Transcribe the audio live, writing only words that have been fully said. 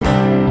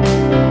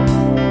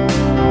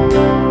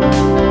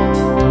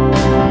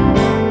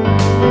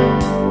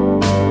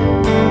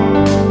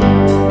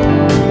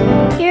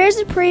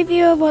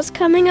what's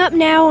coming up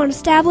now on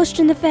Established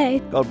in the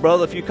Faith. Because,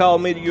 brother, if you call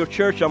me to your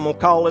church, I'm going to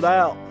call it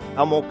out.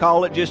 I'm going to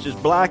call it just as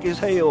black as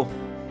hell.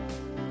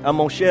 I'm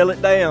going to shell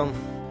it down.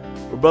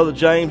 Well, Brother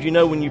James, you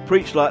know when you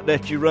preach like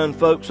that, you run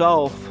folks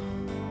off.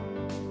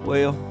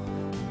 Well,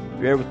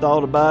 have you ever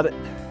thought about it?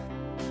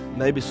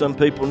 Maybe some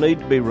people need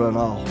to be run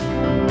off.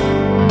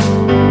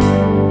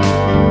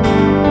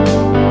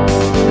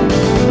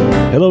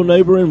 Hello,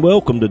 neighbor, and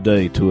welcome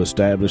today to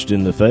Established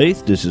in the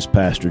Faith. This is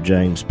Pastor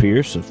James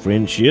Pierce of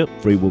Friendship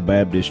Free Will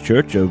Baptist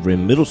Church over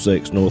in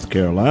Middlesex, North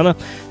Carolina,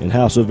 and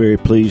how so very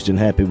pleased and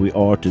happy we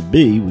are to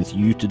be with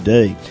you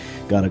today.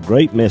 Got a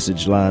great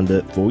message lined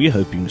up for you.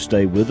 Hope you can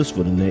stay with us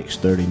for the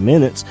next 30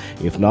 minutes.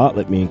 If not,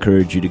 let me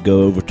encourage you to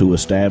go over to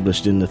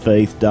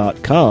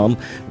establishedinthefaith.com.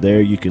 There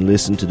you can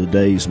listen to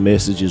today's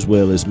message as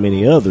well as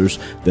many others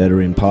that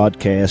are in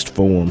podcast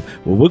form.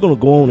 Well, we're going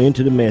to go on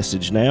into the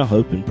message now.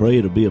 Hope and pray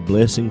it'll be a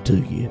blessing to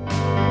you.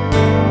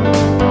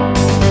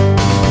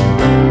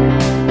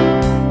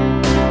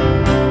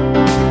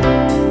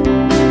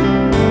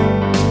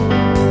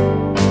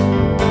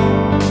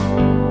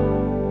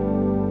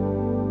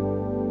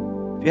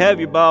 If you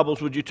have your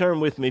Bibles, would you turn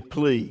with me,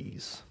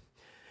 please,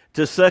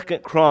 to 2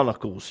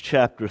 Chronicles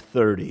chapter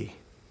 30.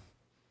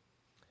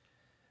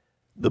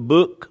 The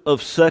book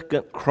of 2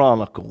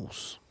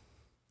 Chronicles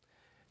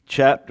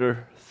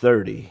chapter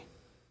 30.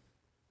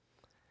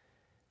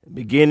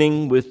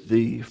 Beginning with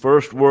the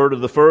first word of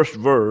the first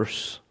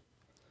verse.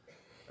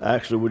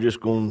 Actually, we're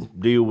just going to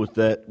deal with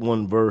that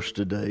one verse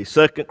today.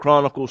 2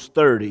 Chronicles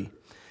 30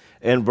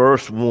 and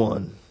verse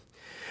 1.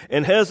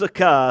 And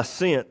Hezekiah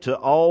sent to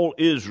all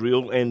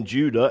Israel and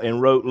Judah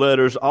and wrote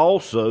letters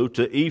also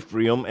to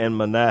Ephraim and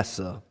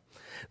Manasseh,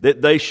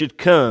 that they should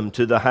come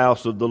to the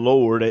house of the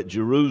Lord at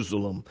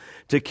Jerusalem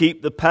to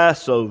keep the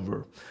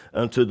Passover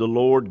unto the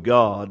Lord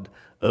God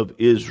of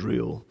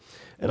Israel.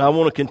 And I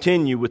want to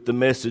continue with the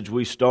message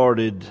we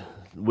started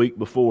the week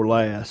before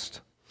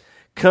last.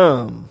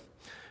 Come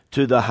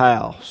to the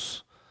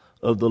house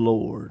of the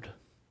Lord.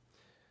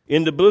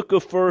 In the book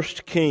of 1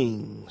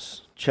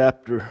 Kings,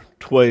 chapter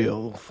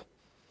 12,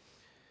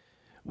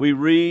 we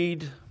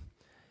read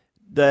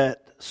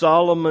that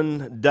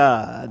Solomon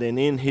died, and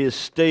in his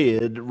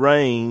stead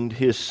reigned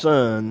his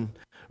son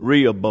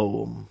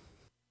Rehoboam.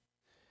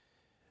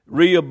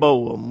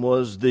 Rehoboam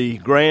was the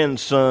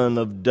grandson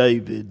of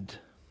David.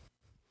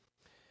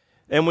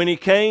 And when he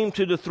came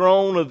to the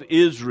throne of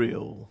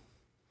Israel,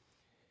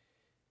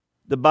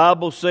 the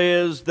Bible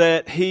says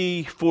that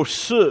he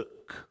forsook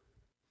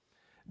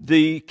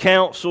the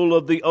counsel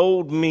of the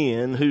old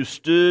men who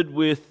stood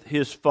with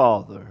his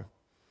father.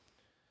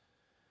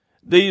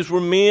 These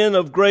were men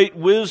of great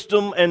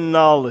wisdom and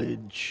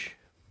knowledge.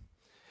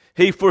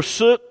 He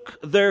forsook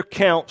their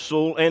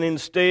counsel and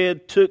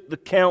instead took the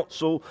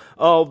counsel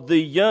of the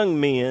young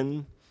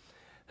men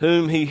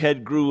whom he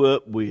had grew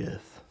up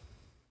with.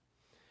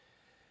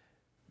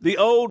 The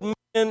old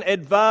men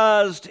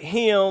advised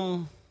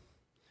him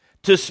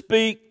to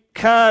speak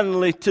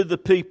kindly to the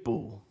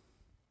people.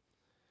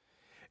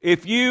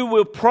 If you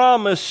will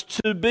promise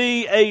to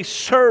be a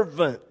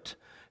servant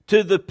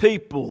to the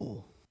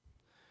people,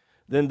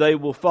 then they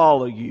will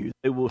follow you,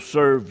 they will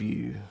serve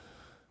you.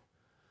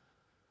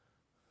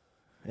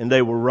 And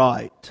they were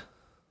right.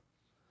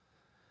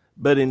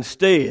 But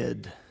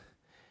instead,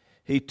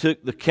 he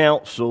took the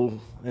counsel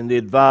and the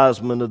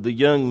advisement of the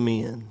young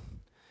men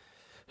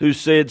who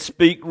said,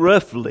 speak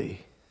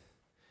roughly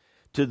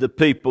to the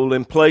people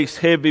and place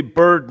heavy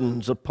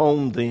burdens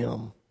upon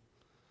them.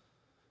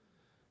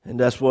 And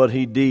that's what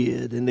he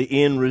did. And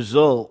the end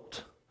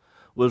result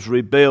was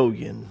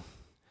rebellion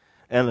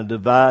and a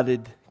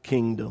divided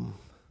kingdom.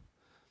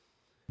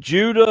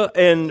 Judah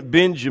and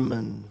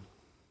Benjamin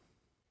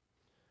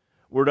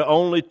were the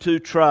only two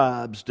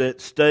tribes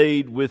that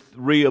stayed with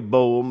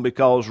Rehoboam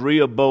because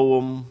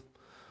Rehoboam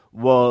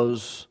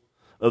was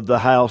of the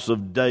house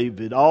of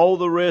David. All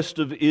the rest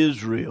of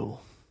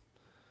Israel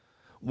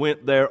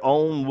went their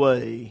own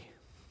way,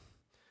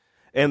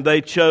 and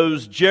they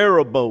chose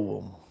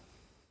Jeroboam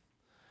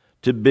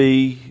to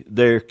be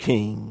their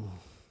king.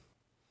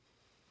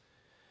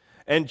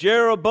 And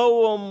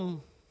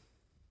Jeroboam,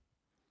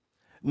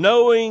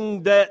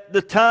 knowing that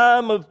the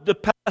time of the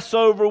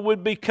Passover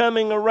would be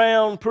coming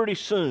around pretty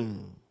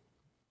soon,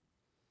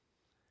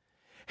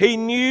 he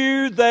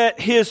knew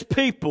that his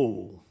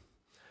people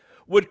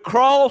would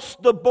cross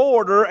the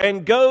border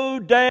and go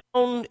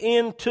down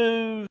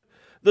into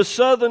the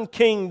southern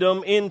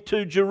kingdom,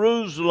 into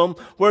Jerusalem,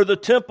 where the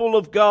temple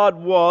of God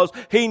was.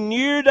 He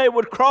knew they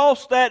would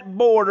cross that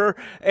border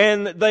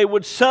and they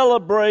would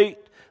celebrate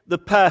the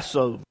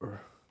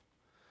Passover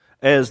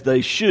as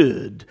they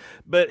should.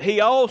 But he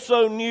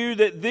also knew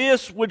that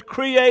this would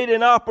create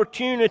an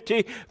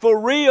opportunity for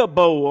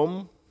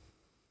Rehoboam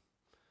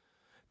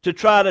to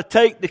try to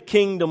take the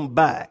kingdom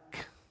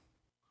back.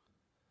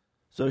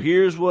 So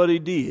here's what he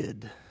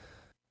did.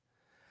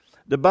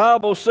 The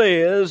Bible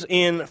says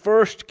in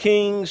 1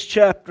 Kings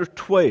chapter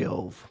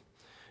 12,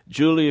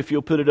 Julie, if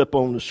you'll put it up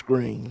on the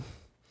screen,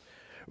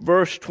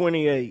 verse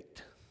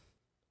 28.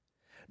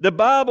 the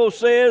Bible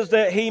says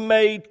that he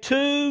made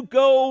 2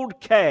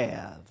 gold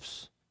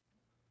calves.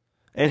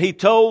 And he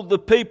told the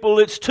people,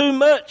 it's too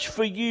much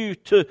for you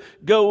to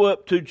go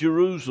up to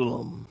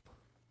Jerusalem.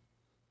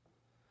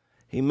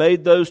 He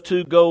made those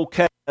 2 gold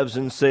calves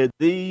and said,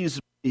 these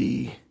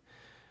be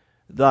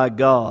thy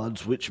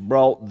gods which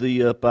brought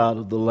thee up out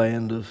of the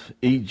land of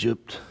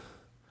Egypt.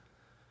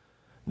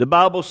 The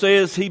Bible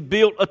says he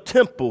built a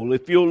temple.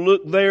 If you'll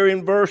look there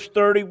in verse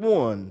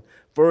 31,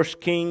 1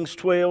 Kings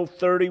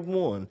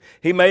 12:31.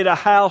 He made a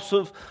house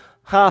of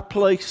high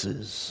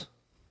places.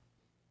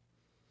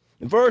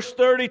 In verse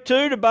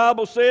 32, the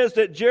Bible says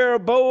that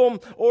Jeroboam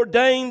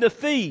ordained a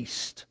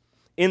feast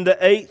in the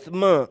 8th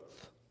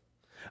month,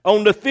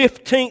 on the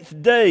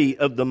 15th day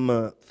of the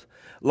month,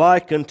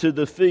 like unto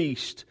the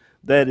feast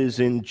that is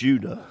in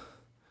Judah.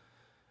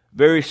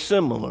 Very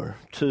similar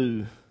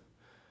to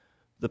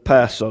the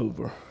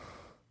Passover.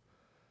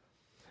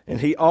 And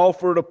he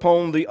offered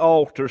upon the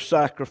altar,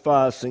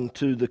 sacrificing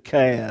to the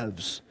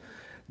calves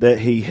that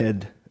he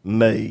had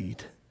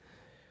made.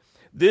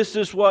 This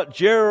is what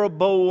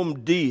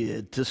Jeroboam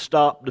did to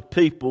stop the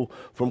people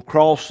from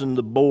crossing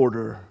the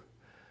border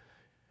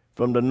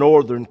from the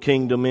northern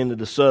kingdom into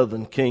the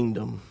southern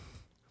kingdom.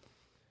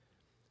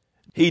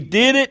 He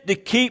did it to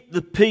keep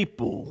the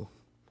people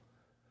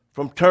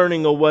from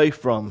turning away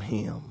from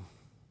him.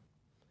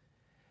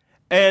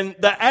 And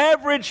the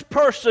average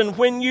person,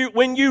 when you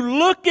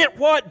look at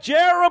what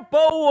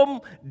Jeroboam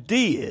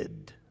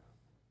did,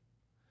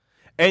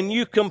 and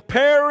you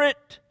compare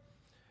it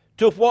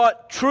to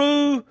what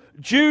true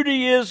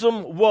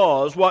Judaism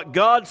was, what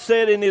God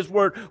said in His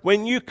Word,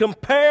 when you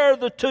compare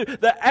the two,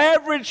 the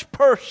average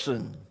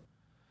person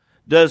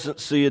doesn't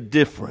see a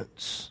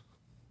difference.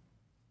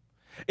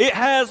 It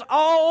has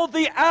all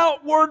the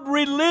outward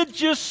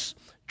religious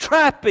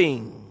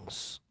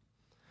trappings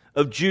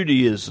of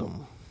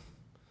Judaism,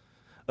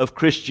 of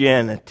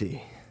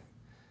Christianity.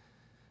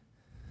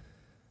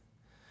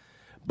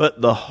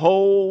 But the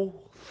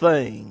whole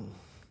thing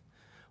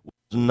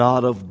was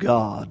not of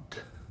God.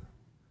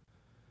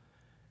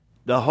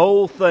 The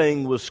whole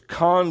thing was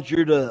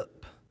conjured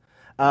up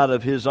out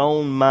of his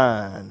own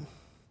mind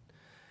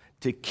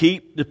to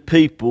keep the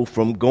people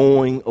from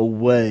going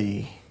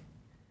away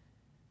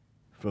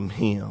from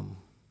him.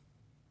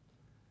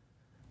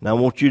 Now I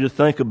want you to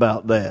think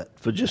about that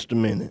for just a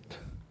minute.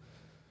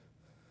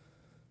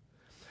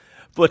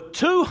 For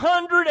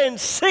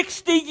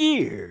 260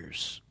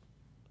 years,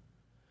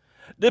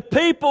 the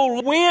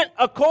people went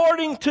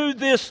according to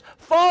this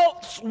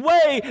false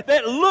way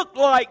that looked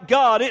like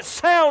God. It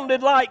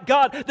sounded like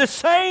God. The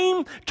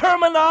same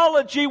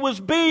terminology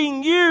was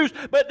being used,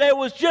 but there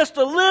was just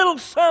a little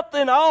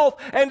something off,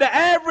 and the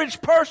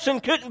average person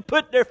couldn't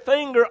put their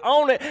finger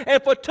on it.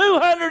 And for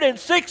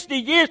 260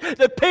 years,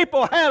 the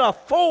people had a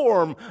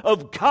form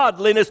of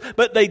godliness,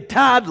 but they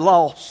died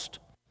lost.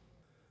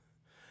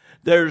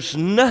 There's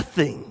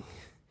nothing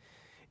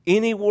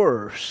any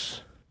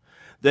worse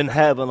than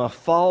having a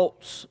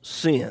false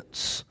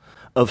sense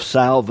of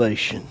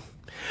salvation.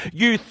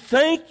 You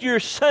think you're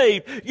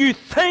saved. You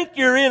think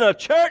you're in a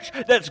church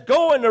that's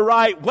going the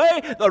right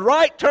way. The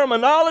right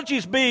terminology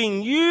is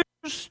being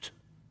used.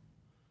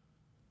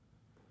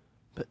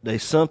 But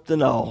there's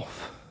something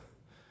off.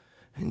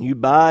 And you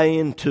buy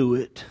into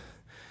it.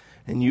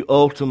 And you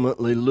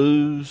ultimately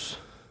lose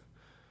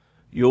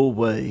your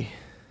way.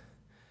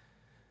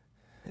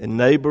 And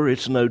neighbor,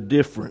 it's no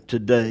different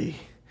today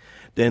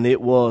than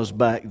it was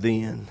back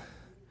then.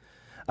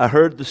 I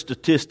heard the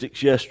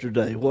statistics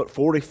yesterday. What,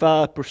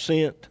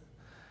 45%?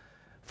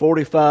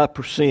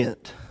 45%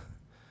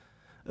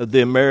 of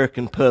the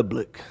American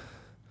public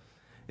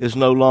is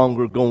no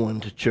longer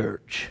going to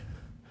church.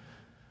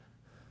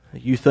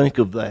 You think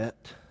of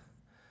that.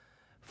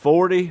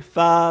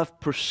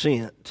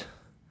 45%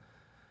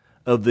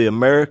 of the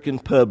American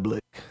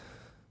public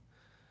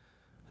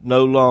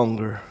no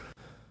longer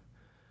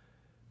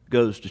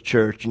goes to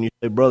church. And you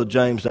say, Brother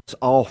James, that's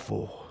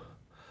awful.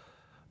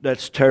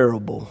 That's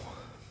terrible.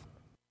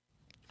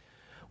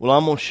 Well,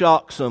 I'm going to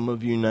shock some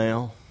of you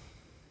now.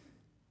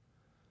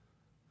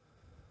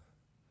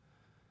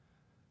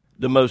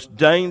 The most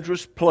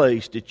dangerous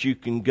place that you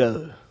can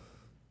go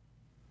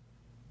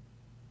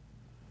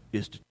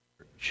is to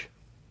church.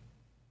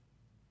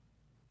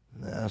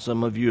 Now,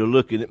 some of you are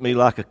looking at me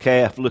like a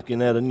calf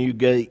looking at a new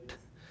gate.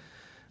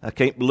 I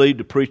can't believe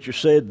the preacher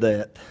said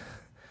that.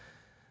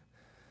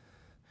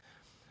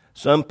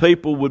 Some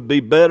people would be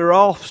better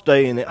off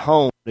staying at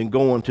home than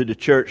going to the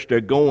church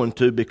they're going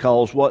to,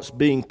 because what's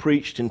being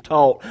preached and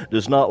taught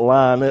does not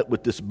line up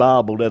with this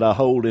Bible that I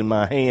hold in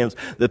my hands.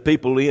 The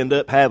people end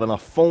up having a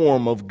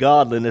form of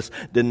godliness,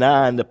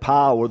 denying the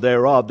power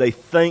thereof. They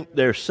think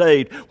they're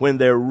saved when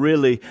they're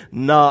really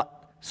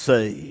not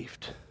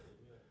saved.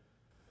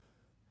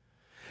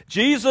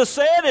 Jesus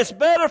said it's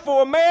better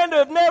for a man to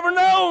have never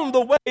known the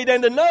way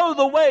than to know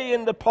the way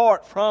and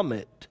depart from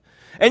it.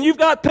 And you've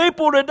got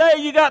people today,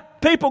 you got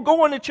people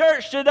going to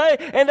church today,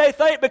 and they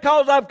think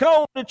because I've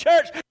gone to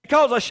church,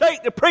 because I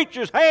shake the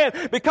preacher's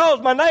hand, because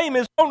my name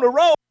is on the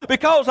roll,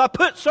 because I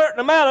put a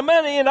certain amount of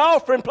money in the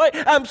offering plate,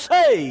 I'm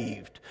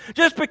saved.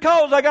 Just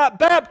because I got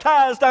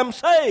baptized, I'm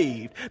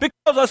saved.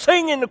 Because I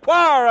sing in the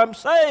choir, I'm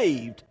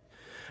saved.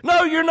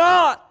 No, you're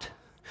not.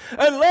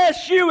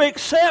 Unless you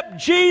accept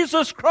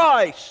Jesus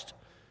Christ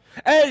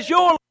as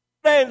your Lord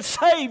and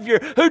Savior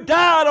who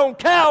died on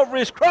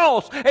Calvary's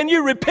cross, and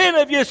you repent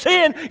of your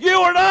sin, you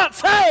are not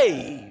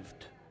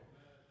saved.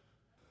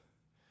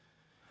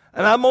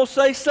 And I'm going to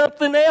say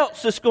something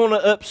else that's going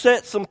to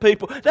upset some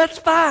people. That's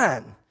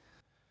fine.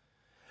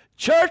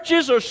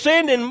 Churches are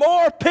sending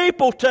more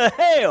people to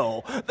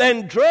hell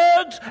than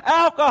drugs,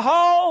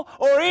 alcohol,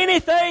 or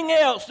anything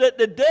else that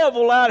the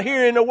devil out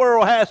here in the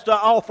world has to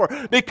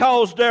offer,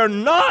 because they're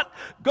not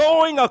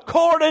going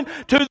according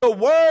to the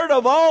Word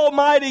of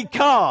Almighty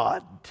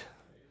God.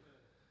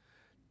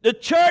 The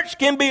church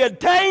can be a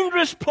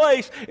dangerous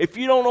place if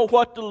you don't know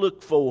what to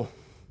look for.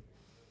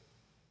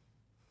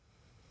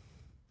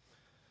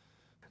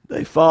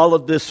 They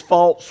followed this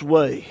false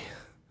way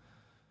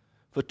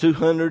for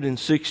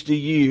 260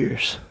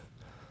 years.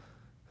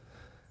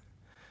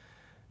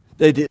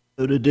 They didn't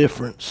know the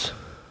difference.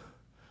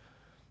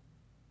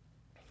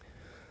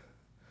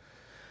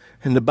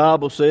 And the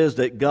Bible says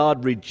that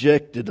God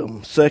rejected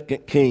them. 2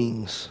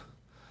 Kings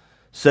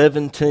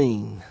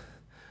 17,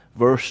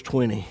 verse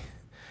 20.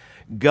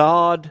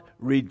 God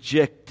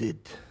rejected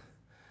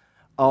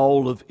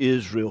all of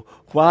Israel.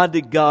 Why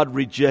did God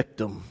reject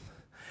them?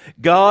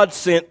 God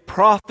sent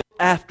prophet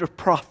after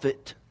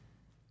prophet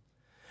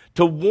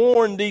to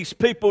warn these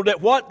people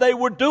that what they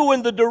were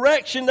doing, the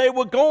direction they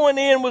were going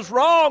in, was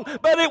wrong,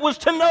 but it was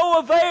to no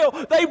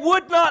avail. They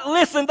would not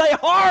listen. They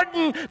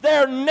hardened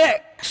their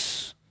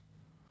necks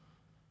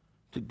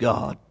to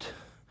God.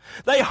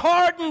 They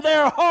hardened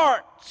their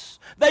hearts.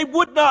 They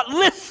would not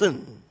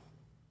listen.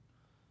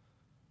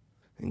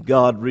 And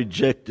God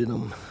rejected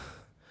them.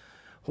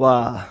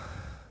 Why?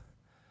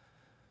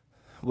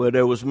 Well,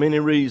 there was many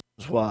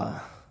reasons why.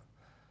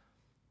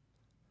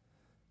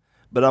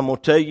 But I'm going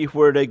to tell you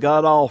where they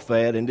got off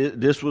at, and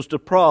this was the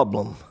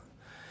problem.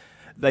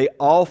 They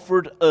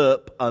offered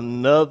up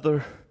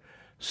another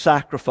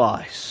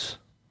sacrifice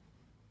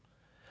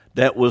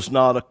that was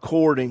not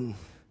according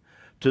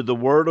to the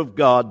Word of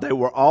God. They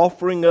were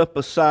offering up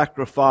a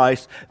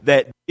sacrifice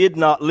that did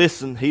not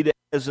listen. He that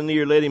has an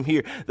ear, let him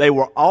hear. They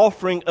were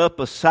offering up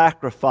a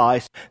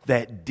sacrifice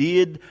that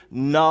did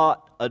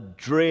not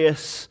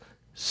address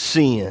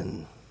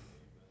sin.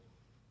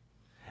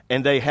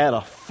 And they had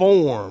a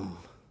form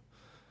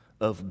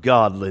of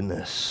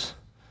godliness,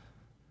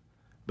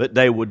 but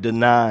they were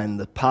denying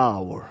the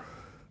power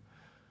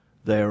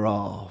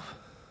thereof.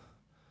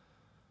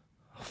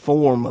 A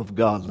form of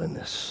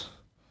godliness.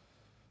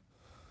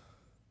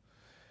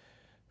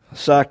 A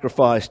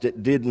sacrifice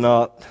that did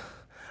not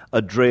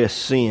address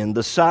sin.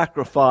 The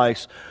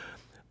sacrifice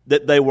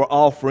that they were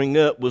offering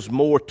up was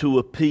more to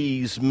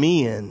appease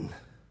men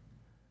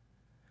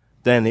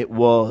than it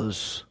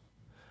was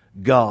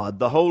God.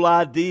 The whole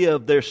idea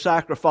of their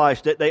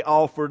sacrifice that they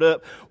offered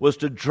up was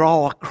to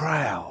draw a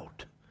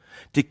crowd,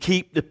 to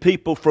keep the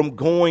people from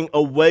going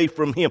away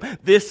from Him.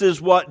 This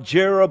is what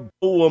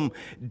Jeroboam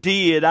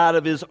did out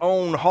of his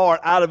own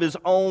heart, out of his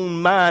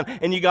own mind.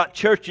 And you got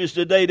churches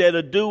today that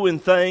are doing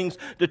things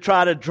to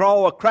try to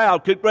draw a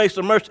crowd. Good Grace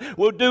and Mercy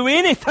will do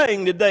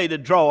anything today to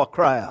draw a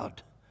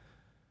crowd.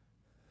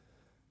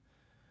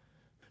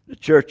 The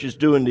church is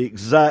doing the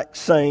exact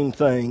same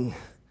thing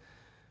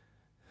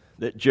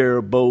that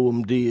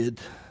Jeroboam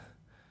did.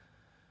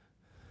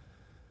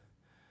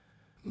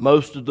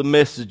 Most of the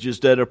messages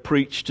that are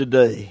preached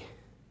today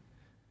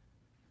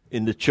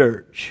in the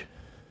church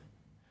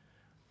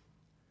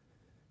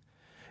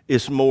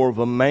is more of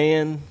a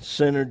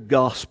man-centered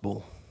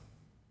gospel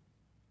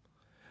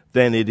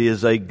than it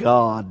is a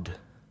God-centered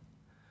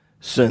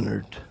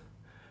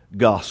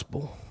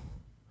gospel.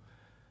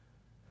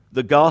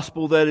 The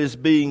gospel that is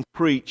being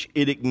preached,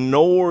 it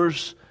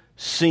ignores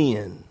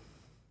sin.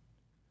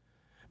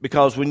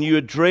 Because when you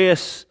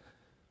address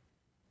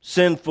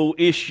sinful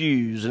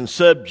issues and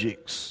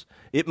subjects,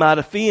 it might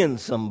offend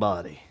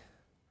somebody.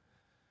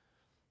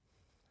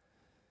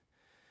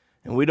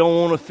 And we don't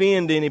want to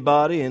offend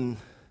anybody, and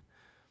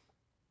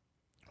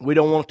we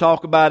don't want to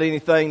talk about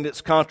anything that's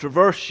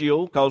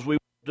controversial because we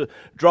want to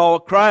draw a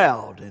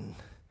crowd. And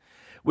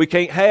we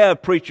can't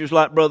have preachers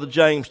like Brother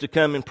James to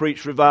come and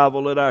preach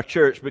revival at our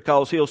church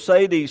because he'll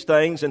say these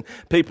things and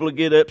people will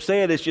get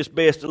upset. It's just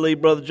best to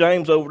leave Brother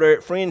James over there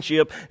at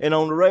Friendship and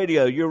on the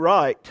radio. You're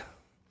right.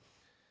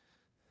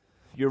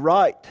 You're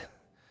right.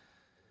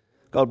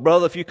 Because,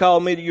 brother, if you call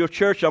me to your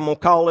church, I'm going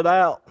to call it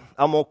out.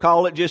 I'm going to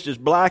call it just as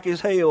black as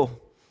hell.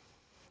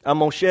 I'm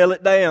going to shell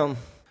it down.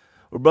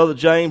 Well, Brother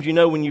James, you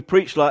know when you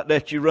preach like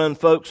that, you run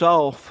folks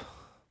off.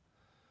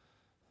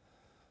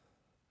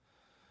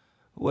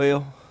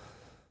 Well,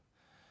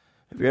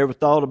 have you ever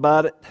thought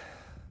about it?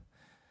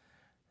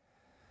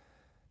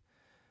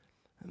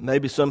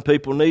 Maybe some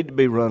people need to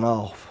be run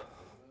off.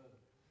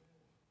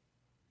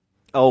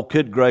 Oh,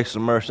 good grace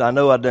and mercy. I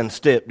know I done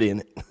stepped in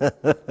it.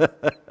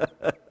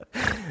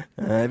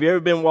 Have you ever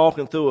been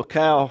walking through a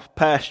cow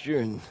pasture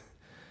and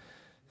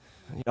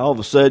all of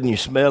a sudden you're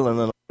smelling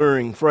an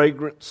alluring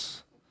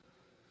fragrance?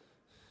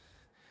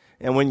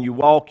 And when you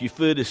walk, your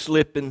foot is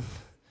slipping.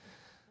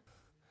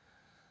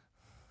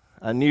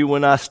 I knew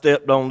when I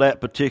stepped on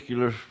that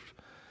particular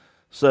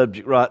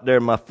subject right there,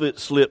 my foot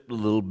slipped a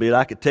little bit.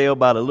 I could tell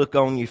by the look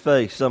on your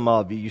face, some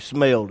of you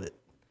smelled it.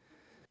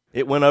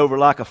 It went over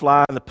like a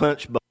fly in the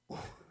punch bowl.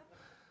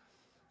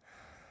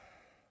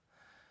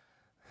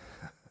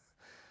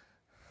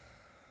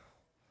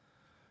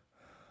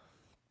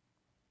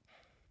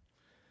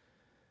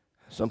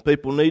 Some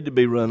people need to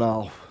be run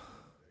off.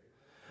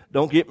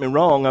 Don't get me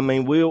wrong. I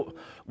mean, we'll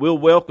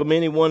welcome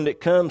anyone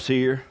that comes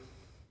here.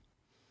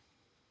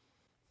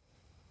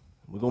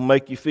 We're going to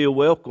make you feel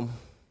welcome.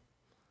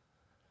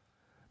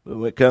 But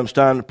when it comes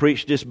time to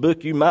preach this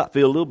book, you might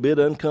feel a little bit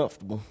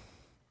uncomfortable.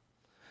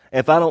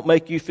 If I don't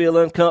make you feel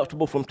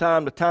uncomfortable from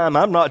time to time,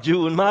 I'm not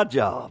doing my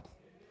job.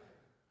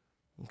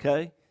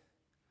 Okay?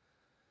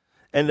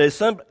 And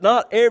there's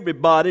not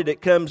everybody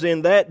that comes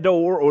in that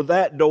door or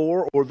that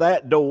door or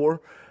that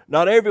door.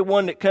 Not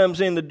everyone that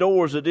comes in the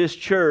doors of this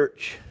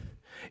church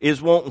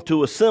is wanting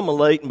to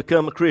assimilate and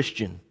become a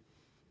Christian.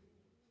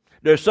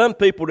 There's some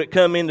people that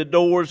come in the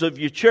doors of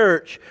your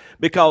church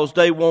because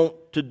they want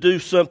to do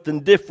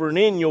something different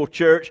in your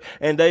church,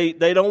 and they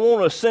don't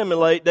want to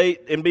assimilate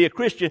and be a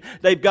Christian.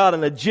 They've got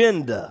an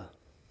agenda.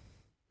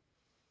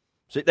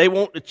 See, they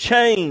want to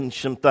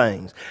change some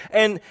things.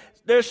 And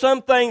there's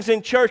some things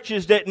in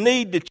churches that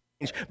need to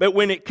change. But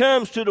when it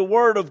comes to the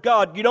Word of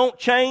God, you don't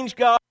change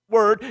God's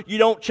Word, you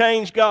don't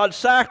change God's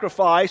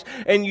sacrifice,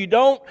 and you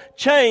don't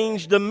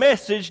change the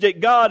message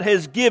that God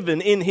has given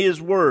in His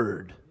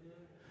Word.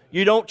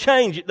 You don't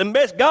change it.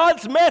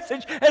 God's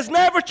message has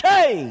never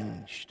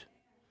changed.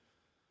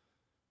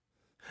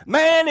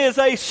 Man is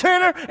a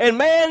sinner, and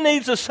man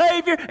needs a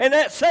Savior, and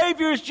that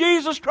Savior is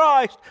Jesus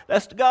Christ.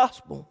 That's the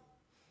gospel.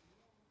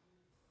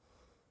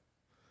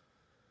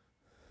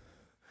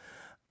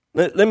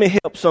 Let me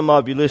help some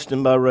of you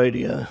listening by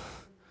radio.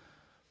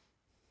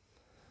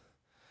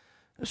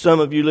 Some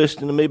of you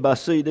listening to me by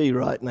CD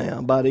right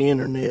now, by the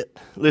internet.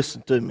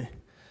 Listen to me.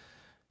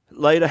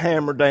 Lay the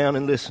hammer down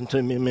and listen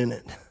to me a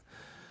minute.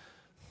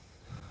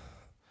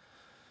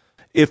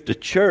 If the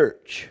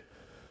church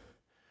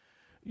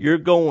you're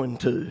going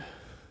to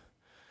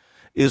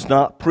is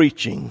not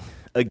preaching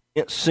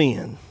against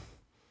sin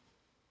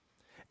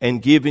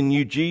and giving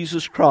you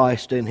Jesus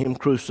Christ and Him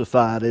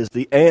crucified as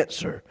the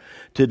answer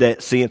to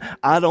that sin,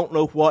 I don't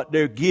know what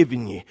they're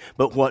giving you,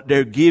 but what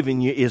they're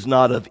giving you is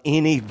not of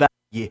any value,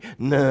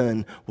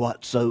 none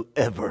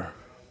whatsoever.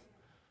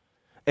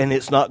 And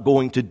it's not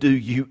going to do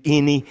you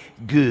any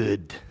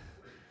good.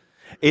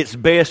 It's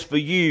best for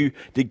you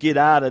to get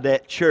out of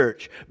that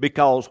church,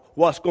 because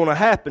what's going to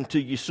happen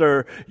to you,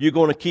 sir, you're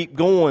going to keep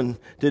going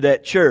to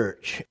that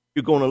church.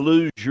 You're going to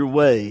lose your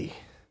way.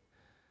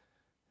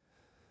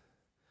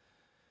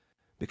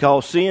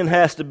 Because sin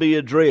has to be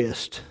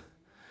addressed.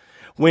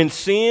 When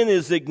sin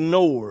is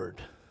ignored,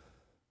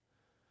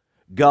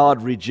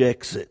 God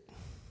rejects it.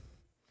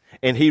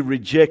 And He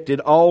rejected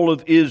all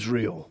of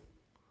Israel.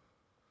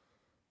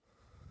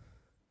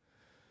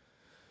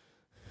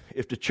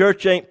 If the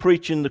church ain't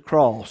preaching the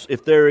cross,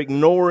 if they're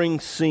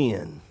ignoring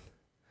sin,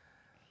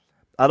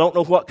 I don't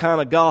know what kind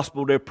of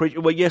gospel they're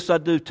preaching. Well, yes, I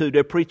do too.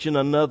 They're preaching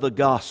another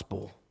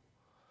gospel.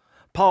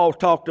 Paul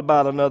talked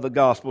about another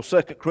gospel.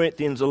 2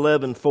 Corinthians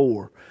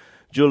 11:4.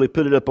 Julie,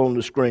 put it up on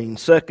the screen.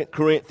 2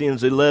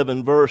 Corinthians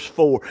 11, verse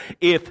 4.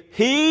 If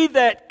he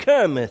that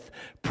cometh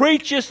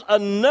preacheth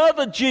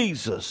another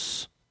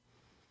Jesus,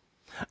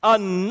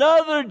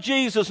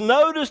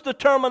 notice the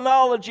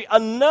terminology,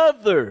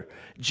 another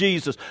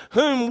Jesus,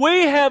 whom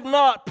we have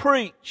not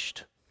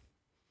preached.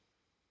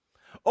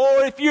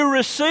 Or if you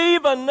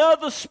receive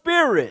another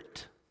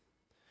spirit,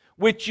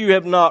 which you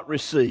have not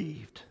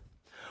received.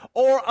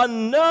 Or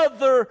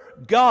another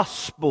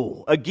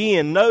gospel.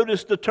 Again,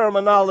 notice the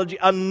terminology,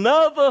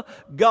 another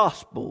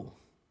gospel,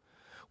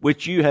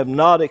 which you have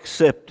not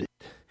accepted.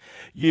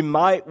 You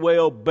might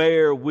well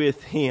bear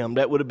with him.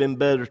 That would have been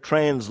better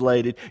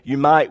translated. You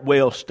might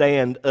well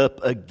stand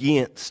up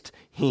against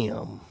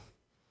him.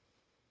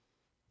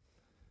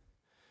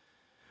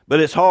 But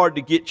it's hard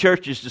to get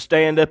churches to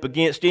stand up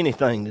against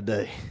anything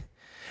today.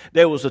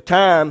 There was a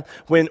time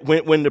when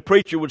the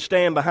preacher would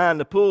stand behind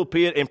the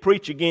pulpit and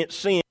preach against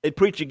sin. They'd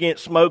preach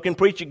against smoking,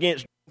 preach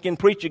against drinking,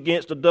 preach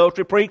against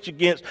adultery, preach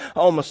against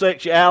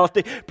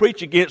homosexuality,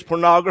 preach against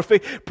pornography,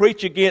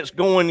 preach against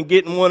going and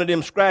getting one of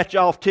them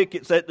scratch-off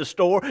tickets at the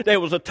store. There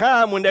was a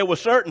time when there were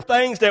certain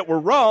things that were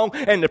wrong,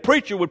 and the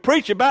preacher would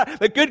preach about it.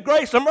 But good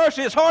grace and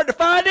mercy, it's hard to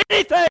find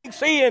anything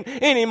sin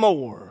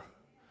anymore.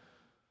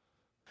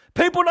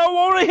 People don't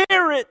want to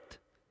hear it.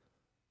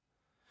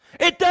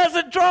 It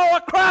doesn't draw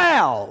a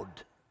crowd.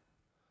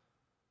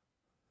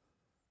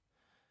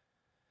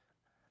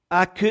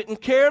 I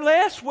couldn't care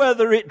less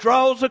whether it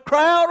draws a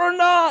crowd or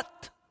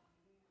not.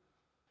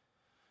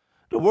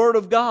 The Word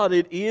of God,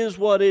 it is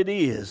what it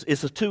is.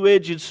 It's a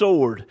two-edged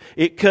sword.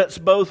 It cuts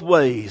both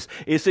ways.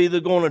 It's either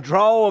going to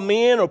draw them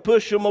in or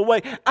push them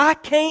away. I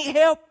can't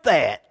help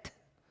that.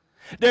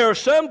 There are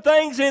some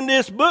things in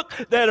this book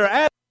that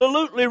are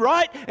absolutely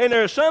right, and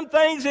there are some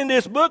things in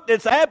this book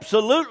that's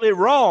absolutely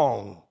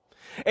wrong.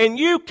 And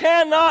you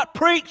cannot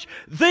preach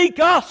the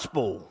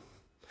gospel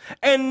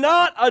and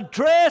not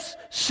address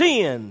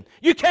sin.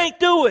 You can't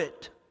do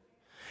it.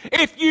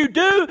 If you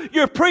do,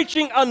 you're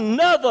preaching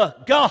another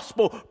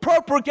gospel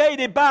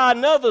propagated by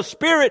another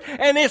spirit,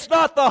 and it's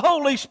not the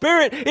Holy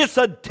Spirit, it's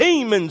a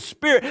demon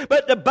spirit.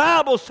 But the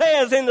Bible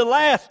says in the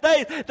last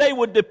days they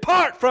would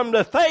depart from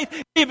the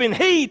faith, giving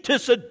heed to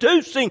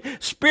seducing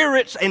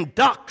spirits and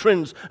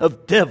doctrines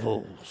of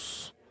devils.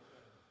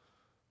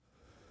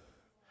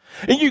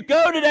 And you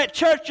go to that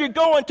church you're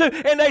going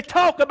to, and they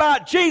talk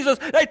about Jesus.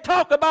 They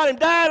talk about Him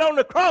dying on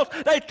the cross.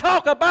 They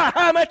talk about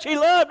how much He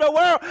loved the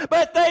world,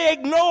 but they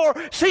ignore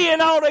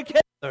sin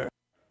altogether.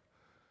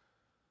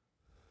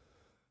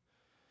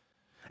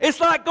 It's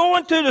like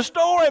going to the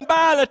store and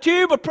buying a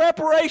tube of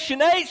Preparation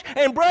H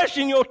and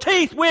brushing your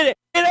teeth with it.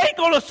 It ain't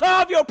going to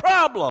solve your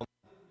problem.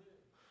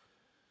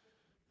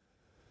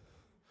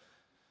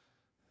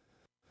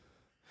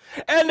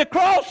 And the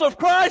cross of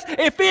Christ,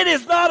 if it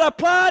is not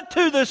applied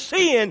to the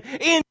sin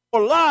in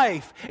your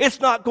life, it's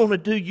not going to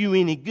do you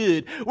any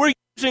good. We're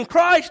using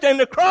Christ and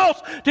the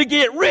cross to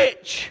get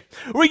rich.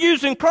 We're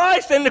using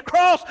Christ and the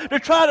cross to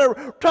try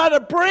to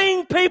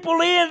bring people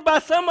in by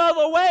some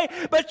other way,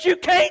 but you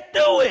can't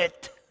do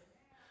it.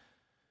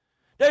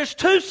 There's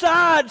two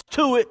sides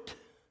to it.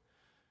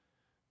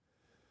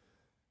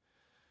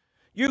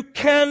 You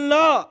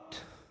cannot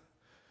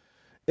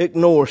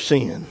ignore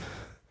sin.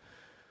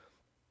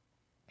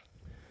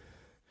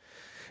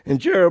 And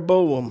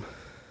Jeroboam,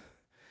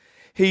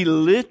 he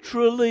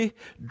literally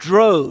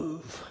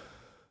drove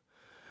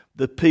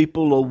the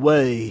people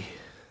away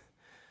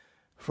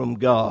from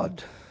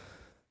God.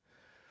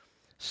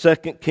 2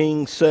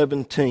 Kings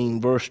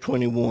 17, verse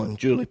 21.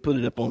 Julie, put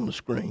it up on the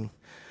screen.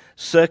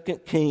 2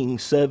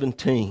 Kings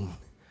 17,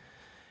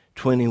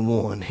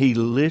 21. He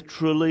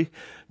literally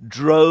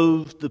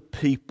drove the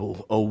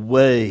people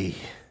away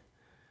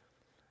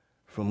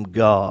from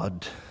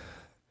God.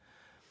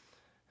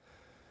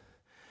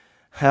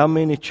 How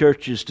many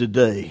churches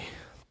today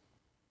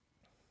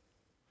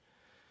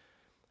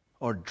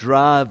are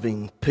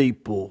driving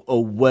people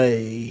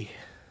away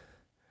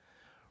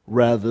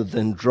rather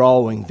than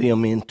drawing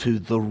them into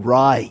the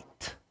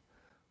right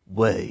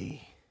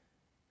way?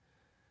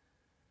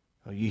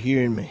 Are you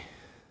hearing me?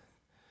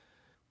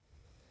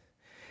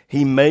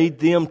 He made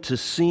them to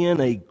sin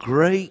a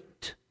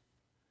great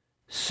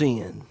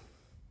sin.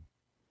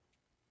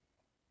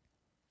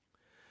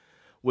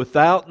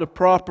 Without the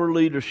proper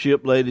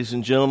leadership, ladies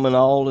and gentlemen,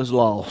 all is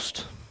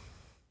lost.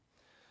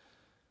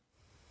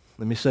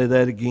 Let me say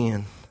that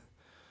again.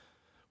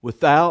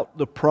 Without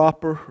the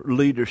proper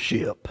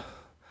leadership,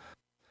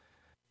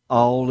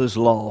 all is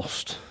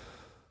lost.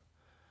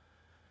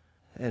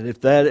 And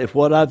if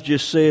what I've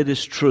just said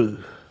is true,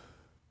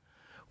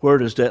 where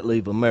does that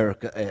leave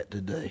America at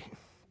today?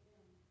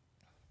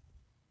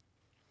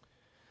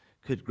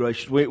 Good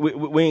gracious,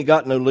 we ain't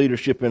got no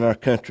leadership in our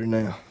country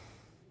now.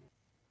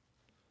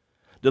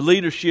 The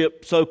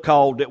leadership,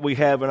 so-called, that we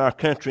have in our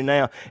country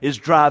now is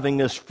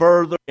driving us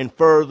further and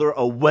further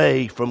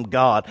away from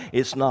God.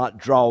 It's not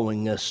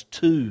drawing us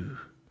to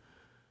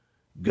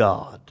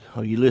God.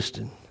 Are you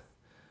listening?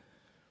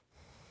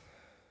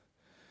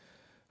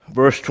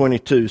 Verse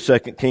 22, 2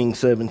 Kings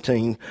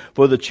 17.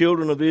 For the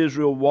children of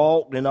Israel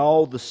walked in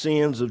all the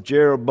sins of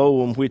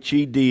Jeroboam which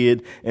he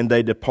did, and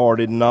they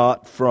departed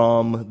not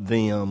from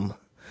them,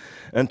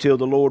 until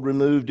the Lord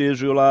removed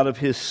Israel out of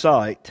his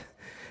sight,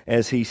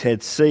 as he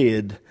had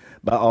said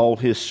by all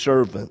his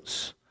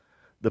servants,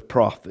 the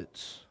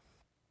prophets.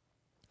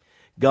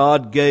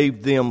 God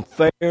gave them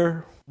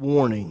fair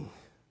warning,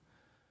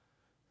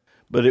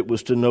 but it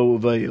was to no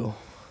avail.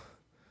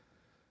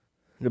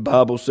 The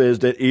Bible says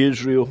that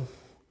Israel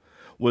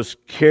was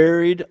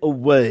carried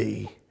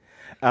away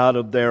out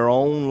of their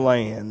own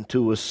land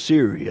to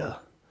Assyria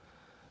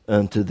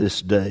unto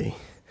this day.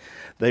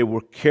 They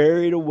were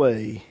carried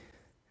away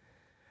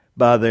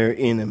by their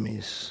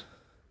enemies.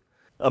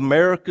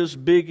 America's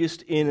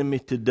biggest enemy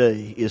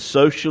today is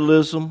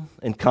socialism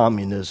and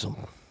communism.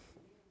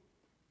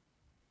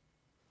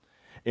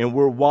 And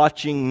we're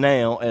watching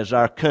now as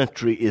our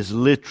country is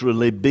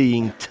literally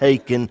being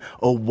taken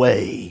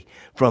away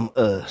from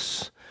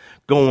us,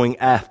 going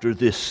after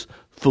this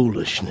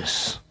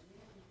foolishness.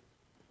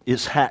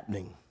 It's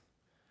happening.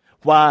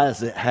 Why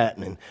is it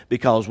happening?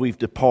 Because we've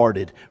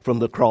departed from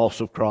the cross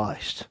of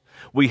Christ.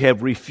 We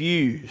have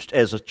refused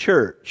as a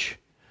church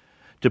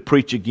to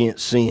preach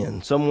against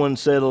sin. Someone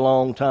said a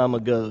long time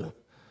ago,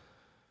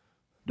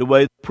 the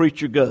way the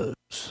preacher goes,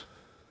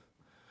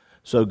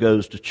 so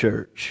goes the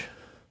church.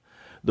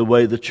 The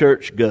way the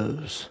church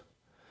goes,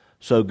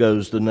 so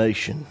goes the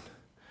nation.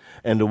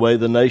 And the way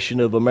the nation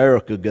of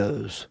America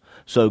goes,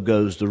 so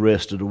goes the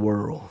rest of the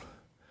world.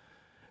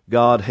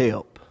 God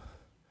help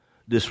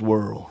this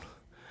world.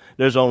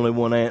 There's only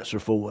one answer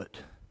for it,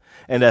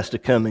 and that's the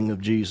coming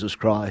of Jesus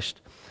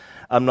Christ.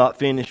 I'm not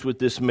finished with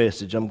this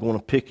message. I'm going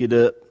to pick it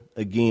up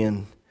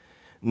again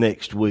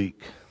next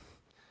week.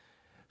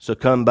 So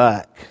come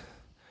back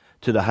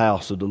to the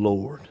house of the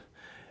Lord.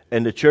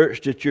 And the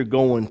church that you're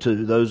going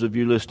to, those of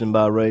you listening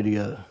by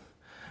radio,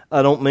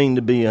 I don't mean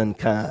to be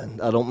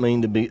unkind. I don't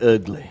mean to be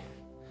ugly.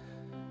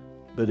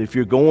 But if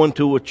you're going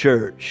to a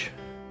church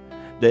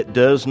that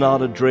does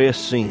not address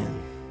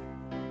sin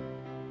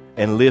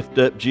and lift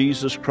up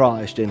Jesus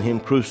Christ and Him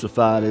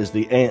crucified as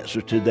the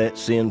answer to that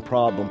sin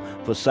problem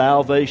for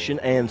salvation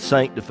and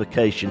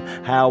sanctification,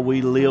 how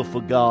we live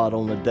for God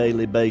on a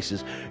daily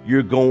basis,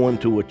 you're going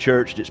to a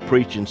church that's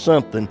preaching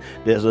something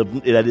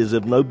that is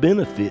of no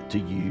benefit to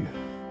you.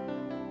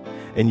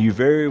 And you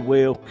very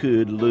well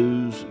could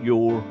lose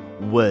your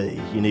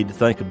way. You need to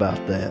think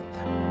about that.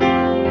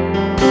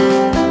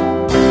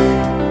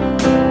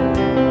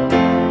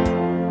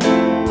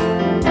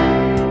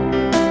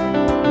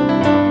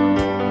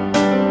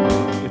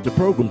 If the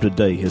program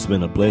today has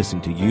been a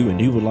blessing to you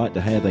and you would like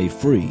to have a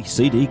free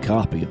CD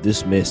copy of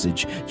this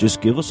message,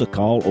 just give us a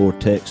call or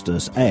text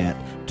us at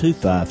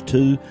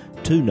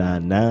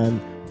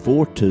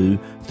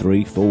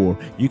 252-299-4234.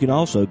 You can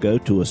also go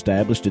to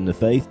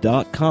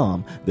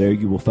establishedinthefaith.com. There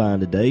you will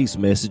find today's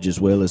message as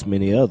well as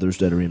many others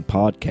that are in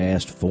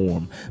podcast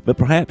form. But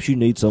perhaps you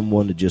need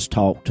someone to just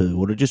talk to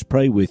or to just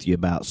pray with you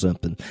about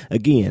something.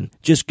 Again,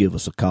 just give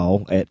us a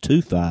call at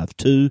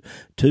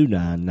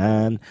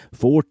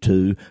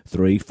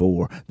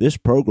 252-299-4234. This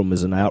program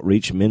is an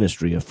outreach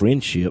ministry of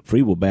Friendship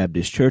Free Will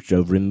Baptist Church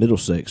over in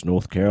Middlesex,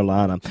 North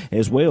Carolina.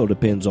 As well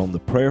depends on the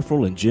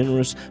prayerful and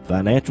generous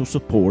financial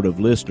support of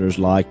listeners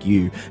like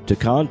you. To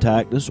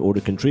contact us or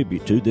to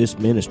contribute to this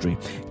ministry,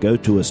 go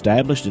to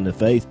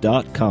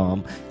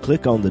establishedinthefaith.com,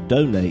 click on the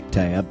Donate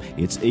tab.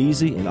 It's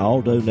easy and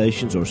all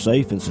donations are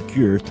safe and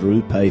secure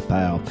through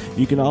PayPal.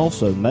 You can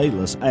also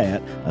mail us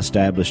at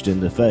Established in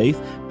the Faith,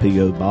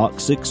 P.O.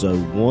 Box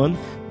 601,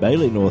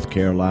 Bailey, North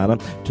Carolina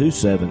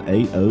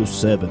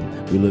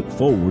 27807. We look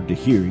forward to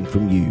hearing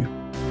from you.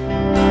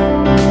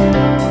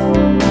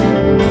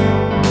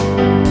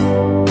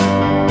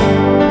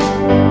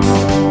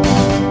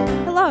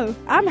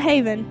 I'm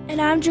Haven.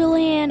 And I'm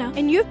Juliana.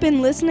 And you've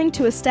been listening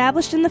to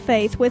Established in the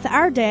Faith with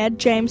our dad,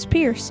 James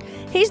Pierce.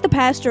 He's the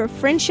pastor of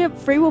Friendship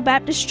Free Will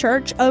Baptist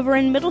Church over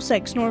in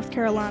Middlesex, North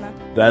Carolina.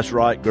 That's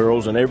right,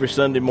 girls. And every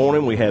Sunday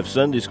morning we have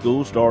Sunday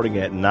school starting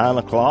at 9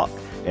 o'clock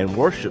and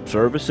worship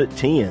service at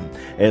 10,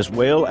 as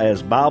well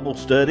as Bible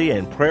study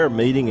and prayer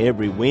meeting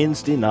every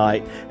Wednesday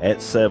night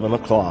at 7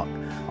 o'clock.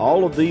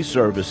 All of these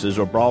services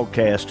are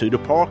broadcast to the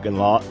parking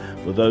lot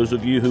for those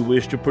of you who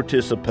wish to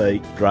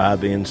participate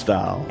drive-in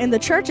style. And the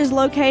church is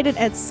located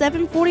at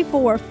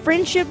 744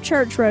 Friendship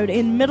Church Road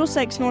in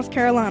Middlesex, North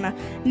Carolina,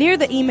 near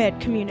the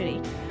EMED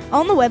community.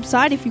 On the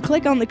website, if you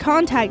click on the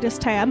Contact Us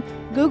tab,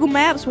 Google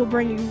Maps will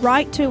bring you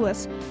right to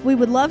us. We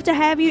would love to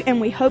have you, and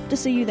we hope to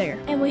see you there.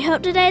 And we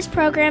hope today's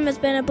program has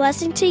been a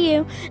blessing to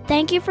you.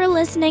 Thank you for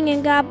listening,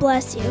 and God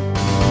bless you.